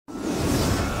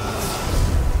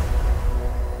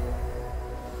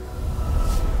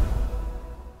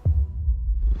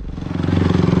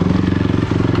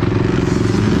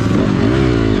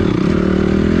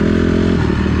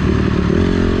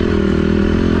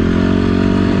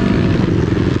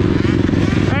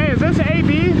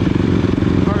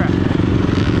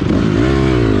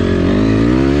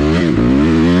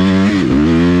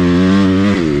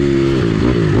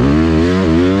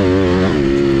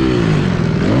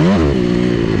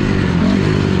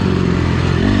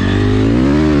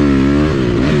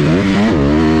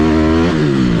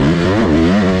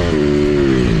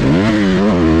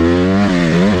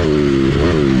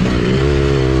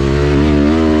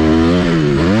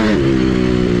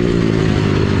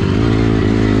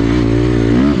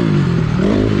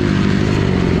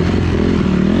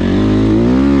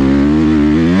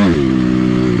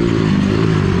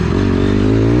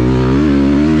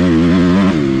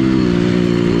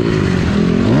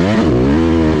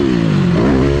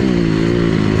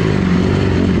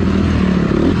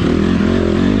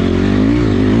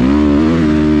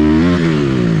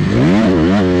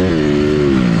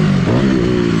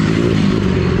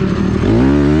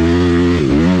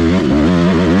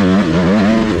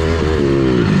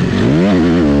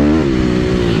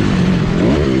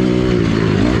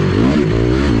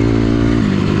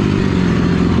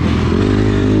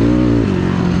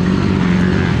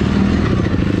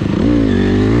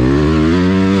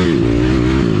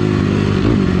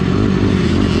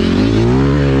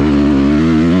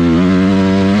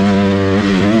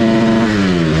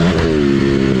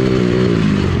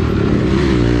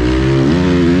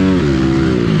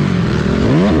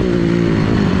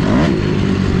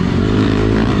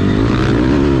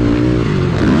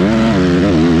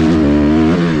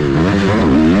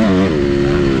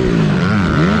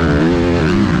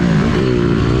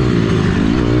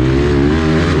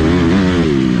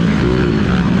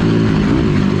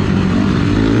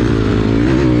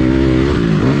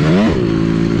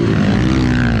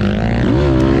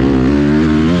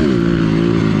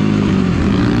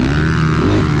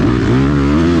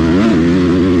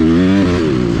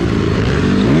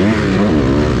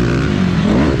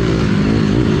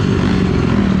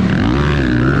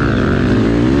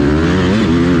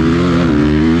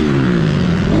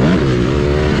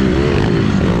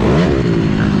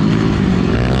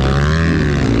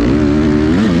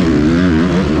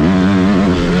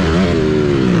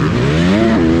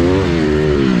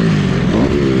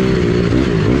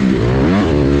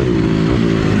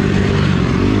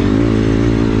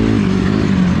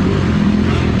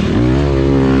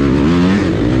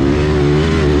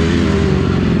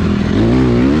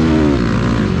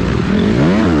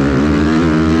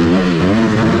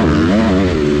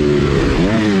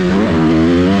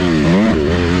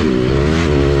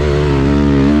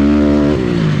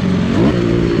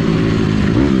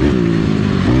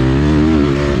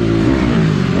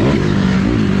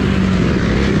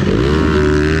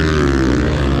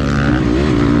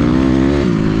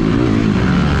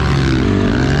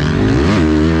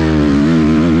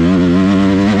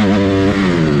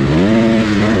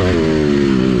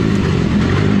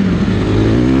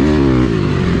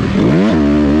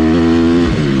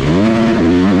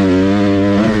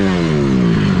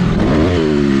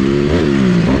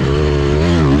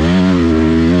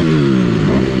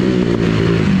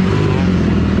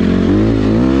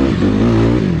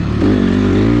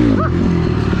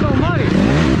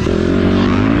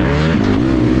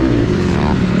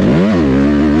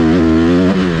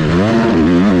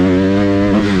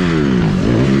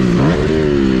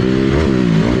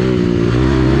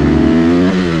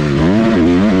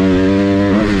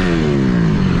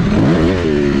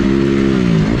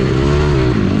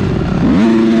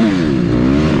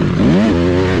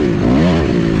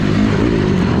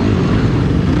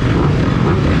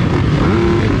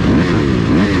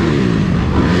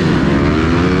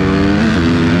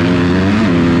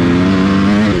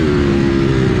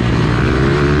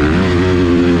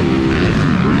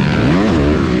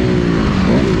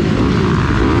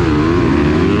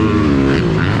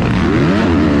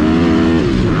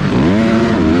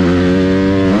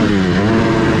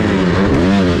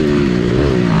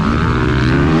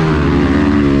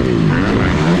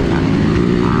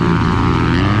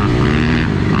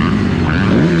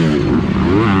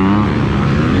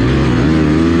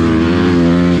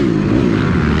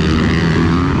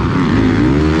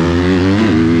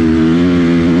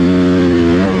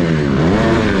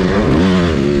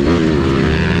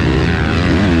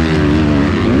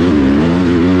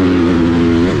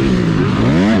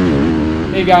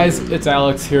guys, it's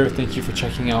Alex here. Thank you for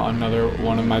checking out another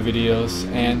one of my videos.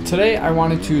 And today I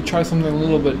wanted to try something a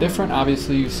little bit different.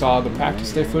 Obviously you saw the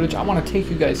practice day footage. I want to take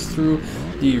you guys through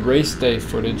the race day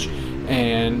footage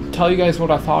and tell you guys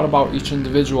what I thought about each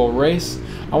individual race.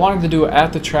 I wanted to do it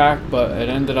at the track, but it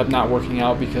ended up not working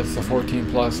out because the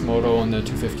 14 plus moto and the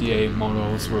 258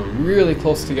 motos were really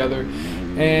close together,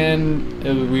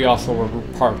 and we also were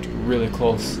parked really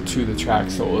close to the track,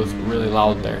 so it was really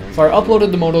loud there. So I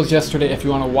uploaded the motos yesterday. If you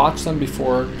want to watch them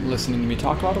before listening to me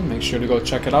talk about them, make sure to go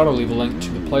check it out. I'll leave a link to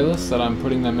the playlist that I'm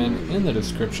putting them in the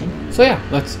description. So yeah,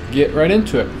 let's get right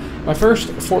into it. My first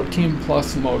 14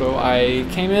 plus moto, I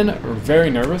came in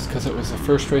very nervous because it was the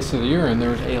first race of the year and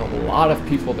there was a lot of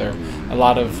people there, a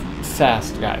lot of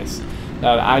fast guys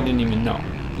that I didn't even know.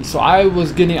 And so I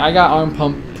got arm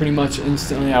pumped pretty much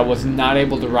instantly. I was not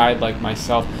able to ride like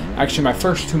myself. Actually, my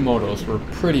first two motos were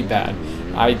pretty bad.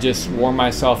 I just wore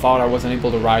myself out. I wasn't able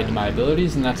to ride to my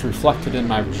abilities, and that's reflected in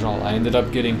my result. I ended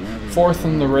up getting 4th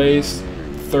in the race,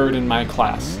 3rd in my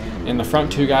class, and the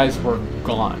front two guys were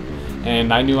gone.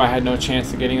 And I knew I had no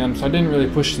chance of getting them, so I didn't really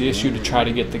push the issue to try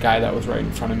to get the guy that was right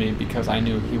in front of me because I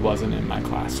knew he wasn't in my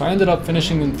class. So I ended up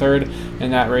finishing in 3rd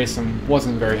in that race and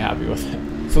wasn't very happy with it.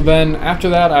 So then after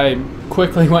that, I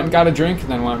quickly went and got a drink and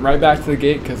then went right back to the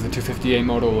gate because the 258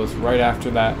 moto was right after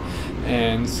that.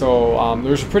 And so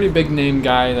there's a pretty big name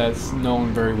guy that's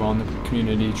known very well in the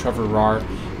community, Trevor Rar.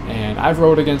 And I've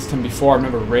rode against him before. I've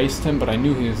never raced him, but I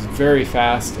knew he was very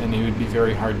fast and he would be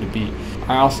very hard to beat.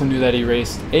 I also knew that he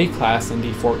raced A-class in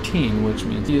D14, which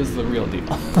means he is the real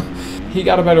deal. He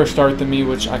got a better start than me,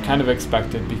 which I kind of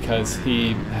expected because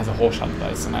he has a whole shot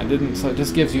device and I didn't, so it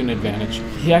just gives you an advantage.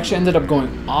 He actually ended up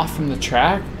going off from the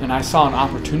track and I saw an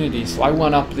opportunity, so I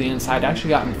went up the inside, actually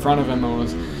got in front of him and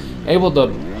was able to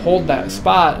hold that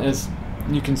spot. As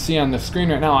you can see on the screen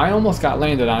right now, I almost got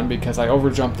landed on because I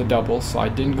overjumped the double, so I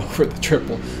didn't go for the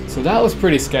triple. So that was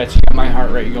pretty sketchy. Got my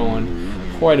heart rate going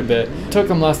quite a bit. It took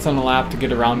him less than a lap to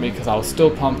get around me because I was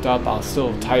still pumped up. I was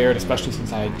still tired, especially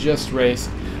since I had just raced.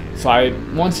 So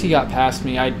once he got past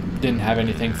me, I didn't have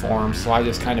anything for him, so I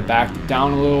just kind of backed it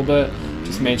down a little bit,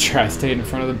 just made sure I stayed in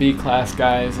front of the B-class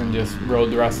guys and just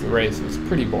rode the rest of the race. It was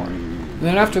pretty boring. And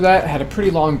then after that, I had a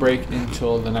pretty long break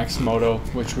until the next moto,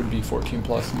 which would be 14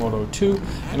 plus moto 2.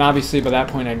 And obviously by that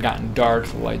point it had gotten dark,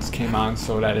 the lights came on,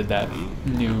 so it added that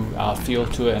new feel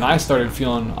to it. And I started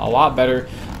feeling a lot better.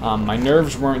 My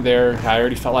nerves weren't there. I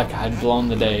already felt like I had blown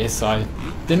the day, so I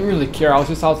didn't really care. I was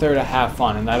just out there to have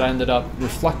fun, and that ended up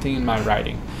reflecting in my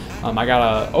riding. I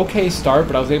got a okay start,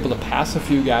 but I was able to pass a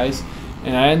few guys,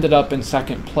 and I ended up in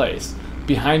 2nd place,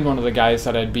 behind one of the guys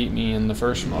that had beat me in the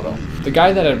first moto. The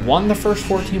guy that had won the first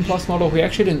 14 plus moto, he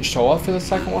actually didn't show up for the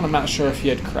second one. I'm not sure if he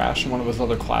had crashed in one of his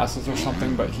other classes or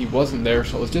something, but he wasn't there,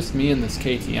 so it was just me and this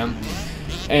KTM.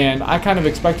 And I kind of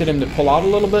expected him to pull out a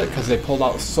little bit because they pulled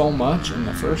out so much in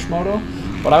the first moto,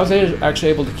 but I was actually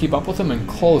able to keep up with him and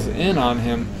close in on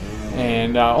him,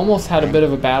 and almost had a bit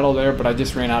of a battle there, but I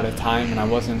just ran out of time and I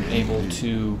wasn't able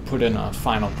to put in a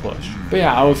final push. But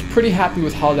yeah, I was pretty happy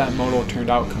with how that moto turned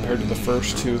out compared to the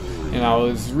first two, and I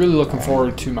was really looking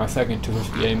forward to my second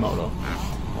 258 moto,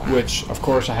 which of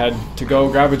course I had to go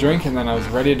grab a drink and then I was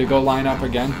ready to go line up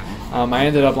again. I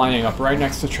ended up lining up right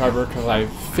next to Trevor because I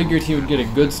figured he would get a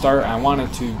good start. I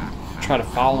wanted to try to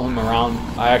follow him around.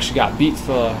 I actually got beat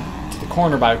to the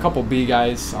corner by a couple B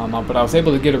guys, but I was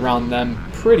able to get around them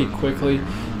pretty quickly,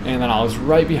 and then I was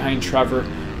right behind Trevor.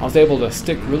 I was able to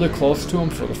stick really close to him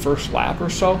for the first lap or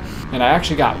so, and I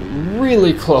actually got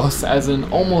really close, as in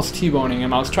almost T-boning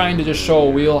him. I was trying to just show a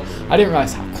wheel. I didn't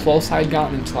realize how close I'd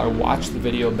gotten until I watched the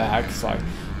video back, so I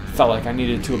felt like I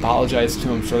needed to apologize to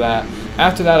him for that.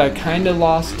 After that, I kind of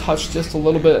lost touch just a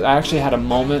little bit. I actually had a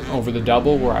moment over the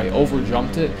double where I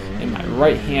overjumped it and my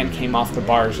right hand came off the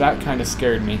bars. That kind of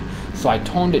scared me, so I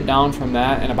toned it down from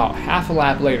that, and about half a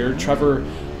lap later, Trevor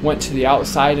went to the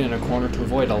outside in a corner to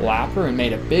avoid a lapper and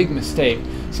made a big mistake.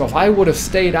 So if I would have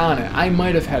stayed on it, I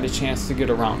might have had a chance to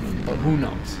get around him, but who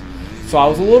knows. So I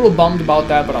was a little bummed about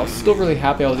that, but I was still really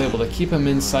happy I was able to keep him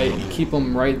in sight and keep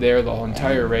him right there the whole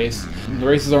entire race. The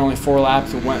races are only 4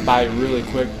 laps, it went by really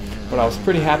quick, but I was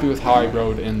pretty happy with how I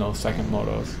rode in those second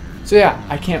motos. So yeah,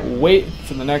 I can't wait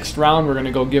for the next round. We're going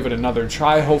to go give it another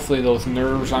try. Hopefully those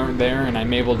nerves aren't there and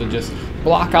I'm able to just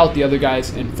block out the other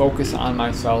guys and focus on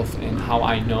myself and how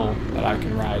I know that I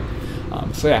can ride.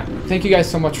 So yeah, thank you guys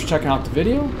so much for checking out the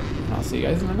video, and I'll see you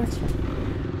guys in the next one.